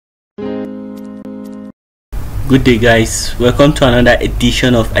Good day guys, welcome to another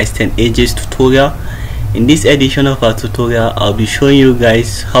edition of EINSTEIN Ages tutorial. In this edition of our tutorial, I'll be showing you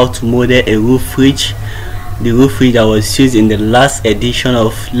guys how to model a roof ridge, the roof ridge that was used in the last edition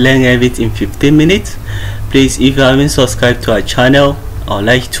of Learn Revit in 15 minutes. Please, if you haven't subscribed to our channel, I would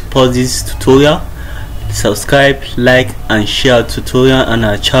like you to pause this tutorial, subscribe, like and share our tutorial and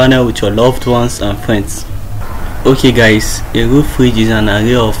our channel with your loved ones and friends. Okay guys, a roof ridge is an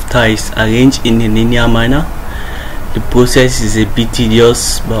array of tiles arranged in a linear manner. The process is a bit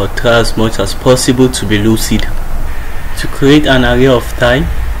tedious, but I'll try as much as possible to be lucid. To create an array of tile,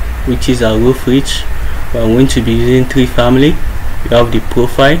 which is our roof ridge, we are going to be using three family. We have the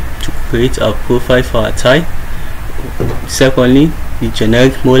profile to create our profile for our tile. Secondly, the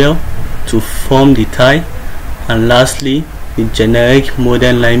generic model to form the tile, and lastly, the generic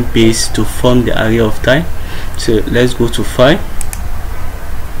model line base to form the array of tile. So let's go to file,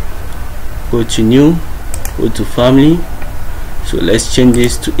 go to new, go to family. So let's change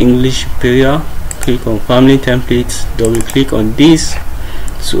this to English Imperial. Click on family templates, double click on this.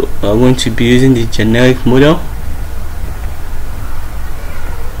 So we're going to be using the generic model,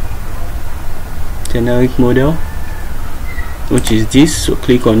 which is this. So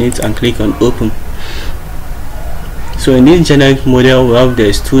click on it and click on open. So in this generic model, we have the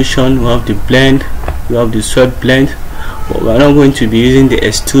extrusion, we have the blend, we have the swept blend, but we're not going to be using the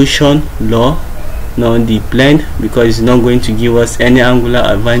extrusion law, nor the blend, because it's not going to give us any angular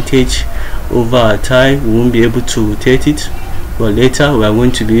advantage over our tile. We won't be able to rotate it, but later we are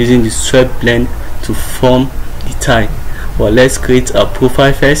going to be using the swept blend to form the tile. But let's create a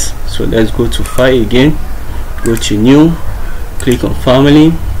profile first. So let's go to file again, go to new, click on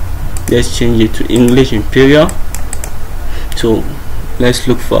family, let's change it to English Imperial. So let's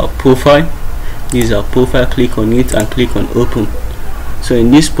look for our profile. This is our profile, click on it and click on open. So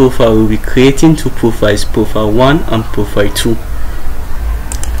in this profile, we'll be creating two profiles, profile 1 and profile 2.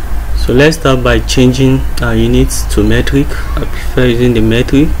 So let's start by changing our units to metric. I prefer using the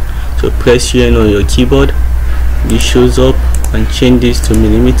metric. So press UN on your keyboard, this shows up, and change this to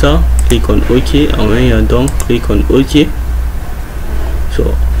millimeter. Click on OK, and when you're done, click on OK.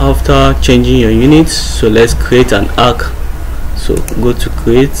 So after changing your units, so let's create an arc. So go to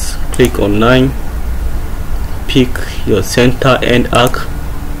create, click on 9, pick your center end arc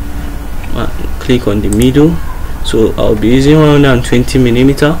and click on the middle. So I'll be using 120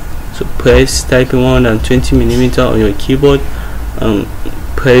 millimeter. So type in 120 millimeter on your keyboard and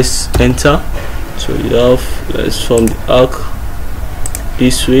press enter. So you have, let's form the arc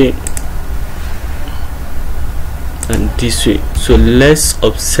this way and this way. So let's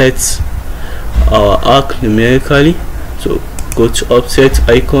offset our arc numerically. So go to offset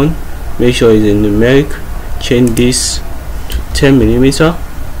icon, make sure it's in numeric, change this to 10 millimeter,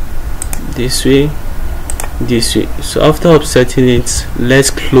 this way, this way. So after offsetting it,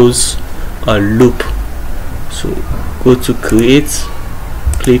 let's close our loop. So go to create,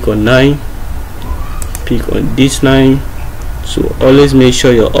 click on 9, pick on this line. So always make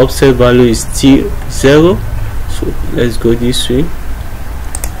sure your offset value is still 0. So let's go this way,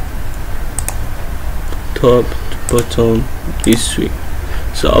 top to bottom, this way.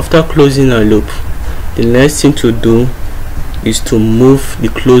 So after closing our loop, the next thing to do is to move the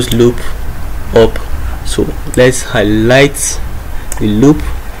closed loop up. So let's highlight the loop,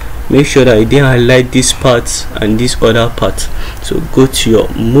 make sure that you didn't highlight this part and this other part. So go to your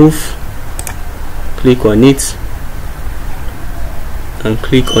move, click on it and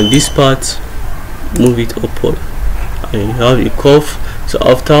click on this part, move it upward, and you have a curve. So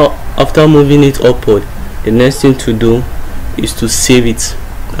after moving it upward, the next thing to do is to save it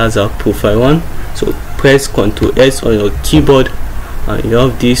as our profile 1. So press Ctrl S on your keyboard and you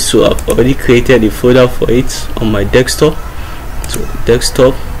have this. So I've already created a folder for it on my desktop. So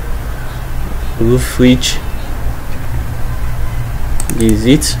desktop, roof ridge, this is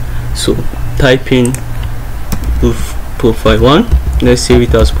it. So type in roof profile 1, let's save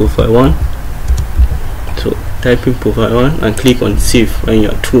it as profile 1. So type in profile 1 and click on save when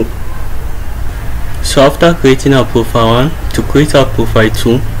you're through. So after creating our profile 1, to create our profile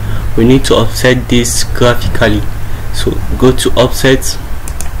 2, we need to offset this graphically. So go to offset,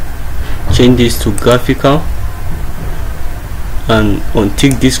 change this to graphical and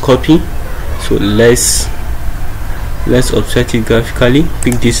untick this copy. So let's offset it graphically.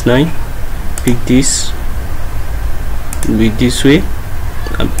 Pick this line, pick this with this way,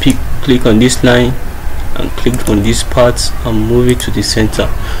 and click on this line and click on this part and move it to the center.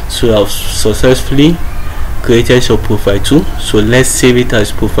 So I've successfully created your profile 2. So let's save it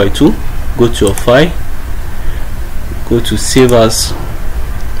as profile 2. Go to your file, go to save as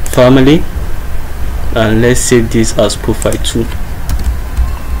family, and let's save this as profile 2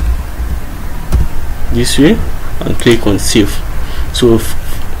 this way and click on save. So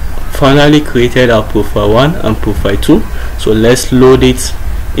finally created our profile 1 and profile 2. So let's load it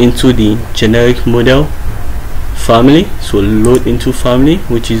into the generic model family. So load into family,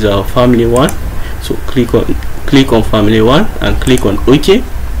 which is our family 1. So click on family 1 and click on OK.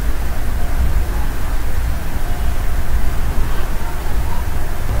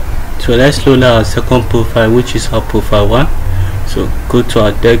 So let's load our second profile, which is our profile 1. So go to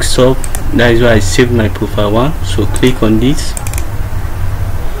our desktop. That is where I saved my profile 1. So click on this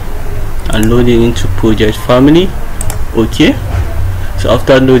and load it into project family. Okay. So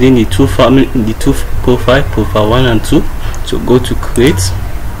after loading the two profile 1 and 2, so go to create.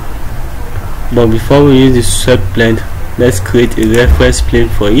 But before we use the swept blend, let's create a reference plane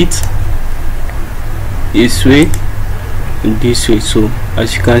for it. This way and this way. So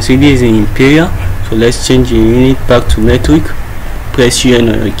as you can see, this is an imperial. So let's change the unit back to metric. Press UN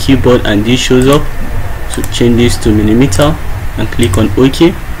on your keyboard and this shows up. So change this to millimeter and click on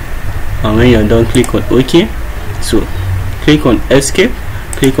OK. And when you're done, click on OK. So click on escape,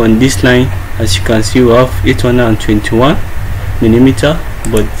 click on this line. As you can see, we have 821 millimeter,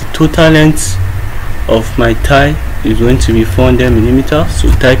 but the total length of my tie is going to be 400 millimeter. So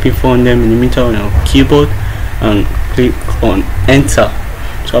type in 400 millimeter on your keyboard and click on enter.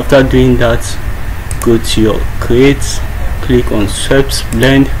 So after doing that, go to your create, click on swept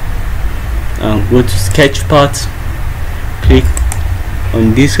blend and go to sketch part, click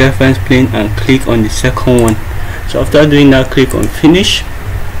on this reference plane and click on the second one. So after doing that, click on finish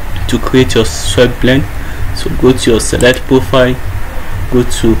to create your swept blend. So go to your select profile, go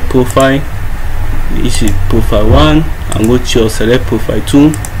to profile, this is profile 1, and go to your select profile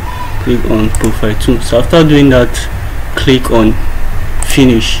 2, click on profile 2. So after doing that, click on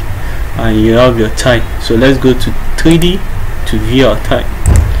finish and you have your tie. So let's go to 3D to view our tie.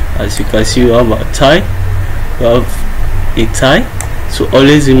 As you can see, we have our tie, we have a tie. So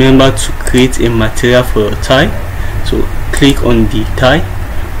always remember to create a material for your tie. So click on the tie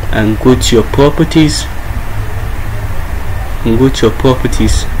and go to your properties, and go to your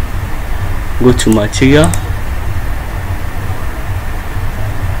properties, go to material.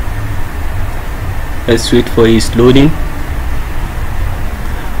 Let's wait for its loading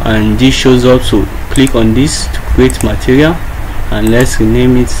and this shows up. So click on this to create material and let's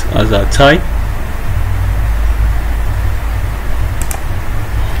rename it as our tie.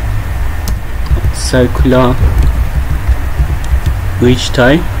 Circular ridge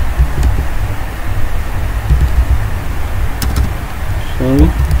tie.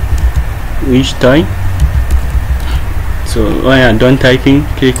 Ridge tie. So when you are done typing,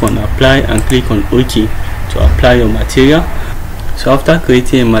 click on apply and click on OK to apply your material. So after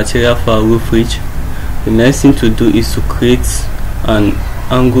creating a material for a roof ridge, the next thing to do is to create an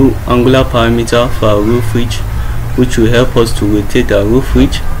angular parameter for a roof ridge, which will help us to rotate our roof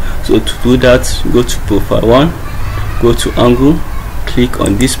ridge. So to do that, go to profile 1, go to angle, click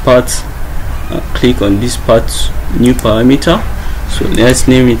on this part, click on this part, new parameter. So let's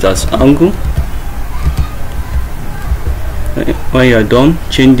name it as angle. When you are done,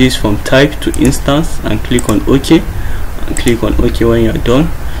 change this from type to instance and click on OK and click on OK when you are done.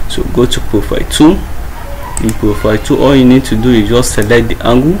 So go to profile 2. In profile 2, all you need to do is just select the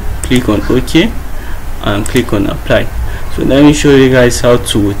angle, click on OK and click on apply. So let me show you guys how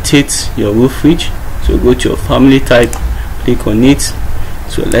to rotate your roof ridge. So go to your family type, click on it.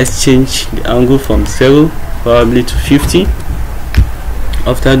 So let's change the angle from 0 probably to 50.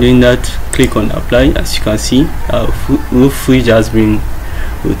 After doing that, click on apply. As you can see, our roof ridge has been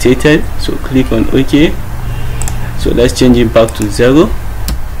rotated. So click on OK. So let's change it back to 0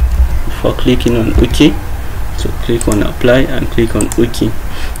 before clicking on OK. So click on apply and click on OK.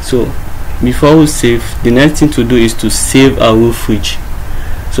 So before we save, the next thing to do is to save our roof ridge.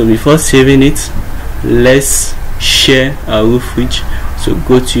 So before saving it, let's share our roof ridge. So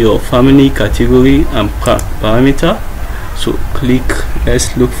go to your family category and parameter. So click,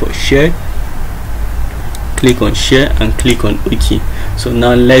 let's look for share, click on share and click on OK. So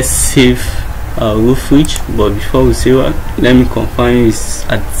now let's save our roof ridge, but before we save it, let me confirm it's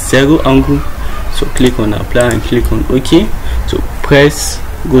at 0 angle. So click on apply and click on OK. So press,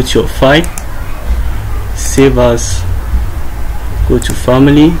 go to your file, save as, go to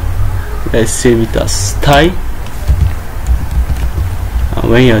family, let's save it as tie, and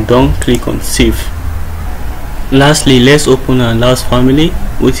when you're done, click on save. Lastly, let's open our last family,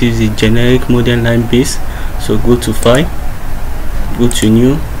 which is the generic model line base. So go to file, go to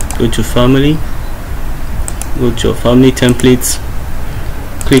new, go to family, go to your family templates,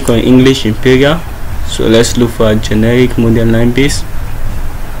 click on English Imperial. So let's look for a generic model line base,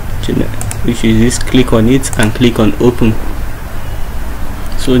 which is this. Click on it and click on open.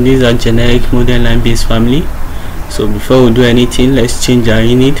 So these are generic model line base family. So before we do anything, let's change our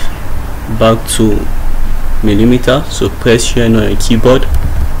unit back to millimeter. So press here on your keyboard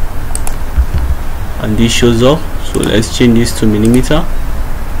and this shows up. So let's change this to millimeter.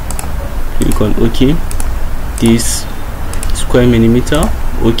 Click on OK. This square millimeter,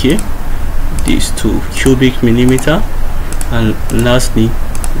 OK. This to cubic millimeter, and lastly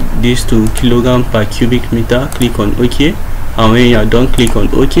this to kilogram per cubic meter. Click on OK, and when you are done, click on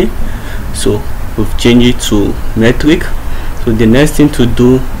OK. So we've changed it to metric. So the next thing to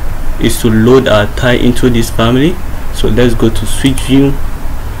do is to load our tie into this family. So let's go to switch view,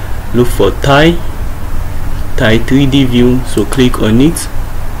 look for tie 3D view. So click on it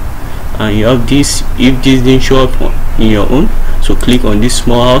and you have this. If this didn't show up in your own, so click on this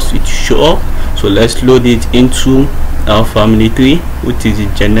small house, it will show up. So let's load it into our family 3, which is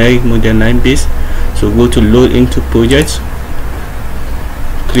a generic model line base. So go to load into projects,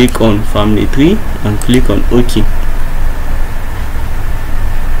 click on family 3 and click on OK,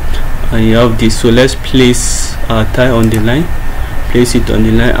 and you have this. So let's place our tie on the line, place it on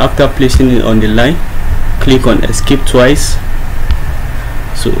the line. After placing it on the line, click on escape twice.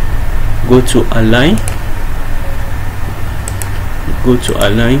 So go to align, go to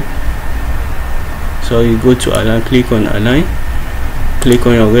align. So you go to align, click on align, click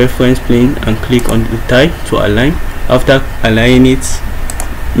on your reference plane and click on the tie to align. After aligning it,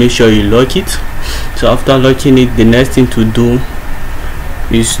 make sure you lock it. So after locking it, the next thing to do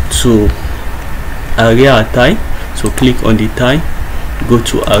is to array our tie. So click on the tie, go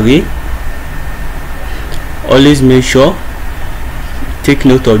to array. Always make sure, take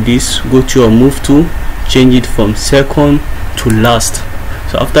note of this, go to your move tool, change it from second to last.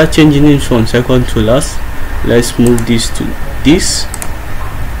 So after changing it from second to last, let's move this to this.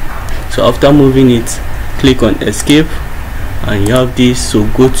 So after moving it, click on escape and you have this. So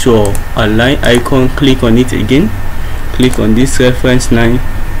go to your align icon, click on it again, click on this reference line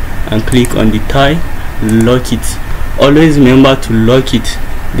and click on the tie, lock it. Always remember to lock it.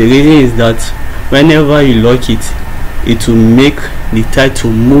 The reason is that whenever you lock it, it will make the tie to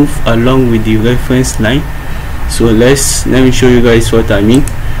move along with the reference line. So let me show you guys what I mean.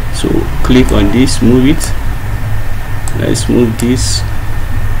 So click on this, move it. Let's move this,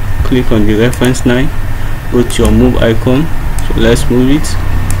 click on the reference line, go to your move icon. So let's move it.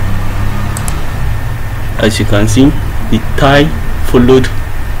 As you can see, the tie followed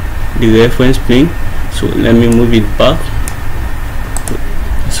the reference plane. So let me move it back.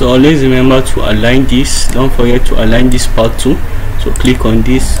 So always remember to align this. Don't forget to align this part too. So click on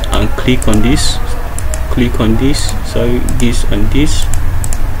this and click on this, click on this, sorry, this and this,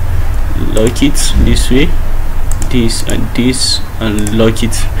 lock it this way, this and this, and lock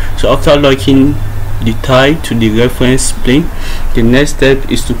it. So after locking the tie to the reference plane, the next step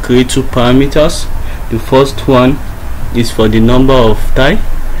is to create two parameters. The first one is for the number of tie.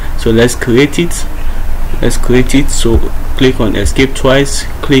 So let's create it. So click on escape twice,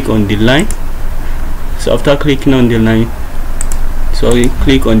 click on the line. So after clicking on the line,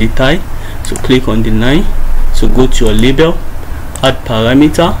 click on the tie. So click on the line. So go to your label, add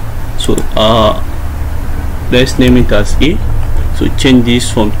parameter. So let's name it as A. So change this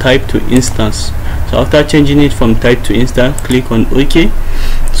from type to instance. So after changing it from type to instance, click on OK.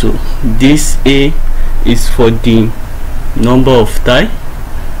 So this A is for the number of tie.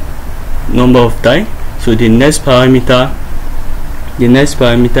 So the next parameter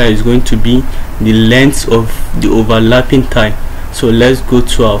is going to be the length of the overlapping tie. So let's go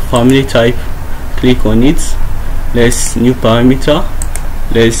to our family type, click on it, let's new parameter,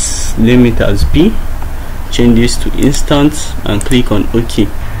 let's name it as B, change this to instance and click on OK.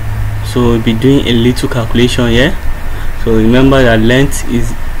 So we'll be doing a little calculation here. So remember that length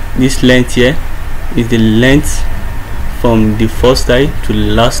is this length here is the length from the first tie to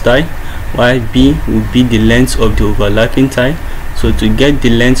the last tie, while B will be the length of the overlapping tie. So to get the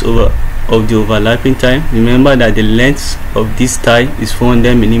length of the overlapping tie, remember that the length of this tie is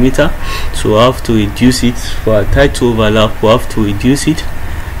 400 millimeter. So we have to reduce it. For a tie to overlap, we have to reduce it.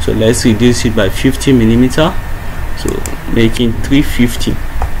 So let's reduce it by 50 millimeter, so making 350.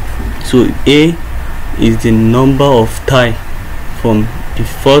 So A is the number of tie from the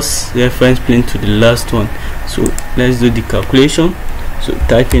first reference plane to the last one. So let's do the calculation. So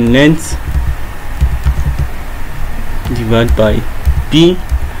type in length divided by B.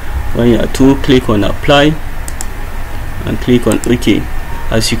 When you are through, click on apply and click on OK.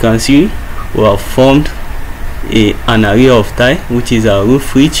 As you can see, we have formed an array of tie, which is our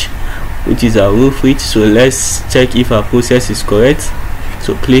roof ridge, which is our roof width. So let's check if our process is correct.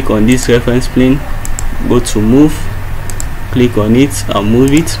 So click on this reference plane, go to move, click on it and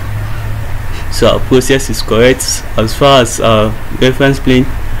move it. So our process is correct. As far as our reference plane,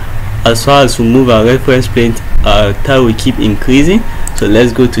 as far as we move our reference plane, our tile will keep increasing. So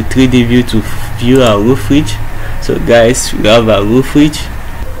let's go to 3D view to view our roof ridge. So guys, we have our roof ridge.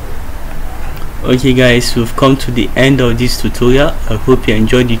 Okay guys, we've come to the end of this tutorial. I hope you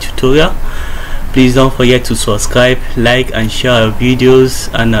enjoyed the tutorial. Please don't forget to subscribe, like and share our videos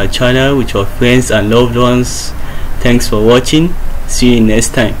and our channel with your friends and loved ones. Thanks for watching. See you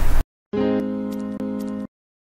next time.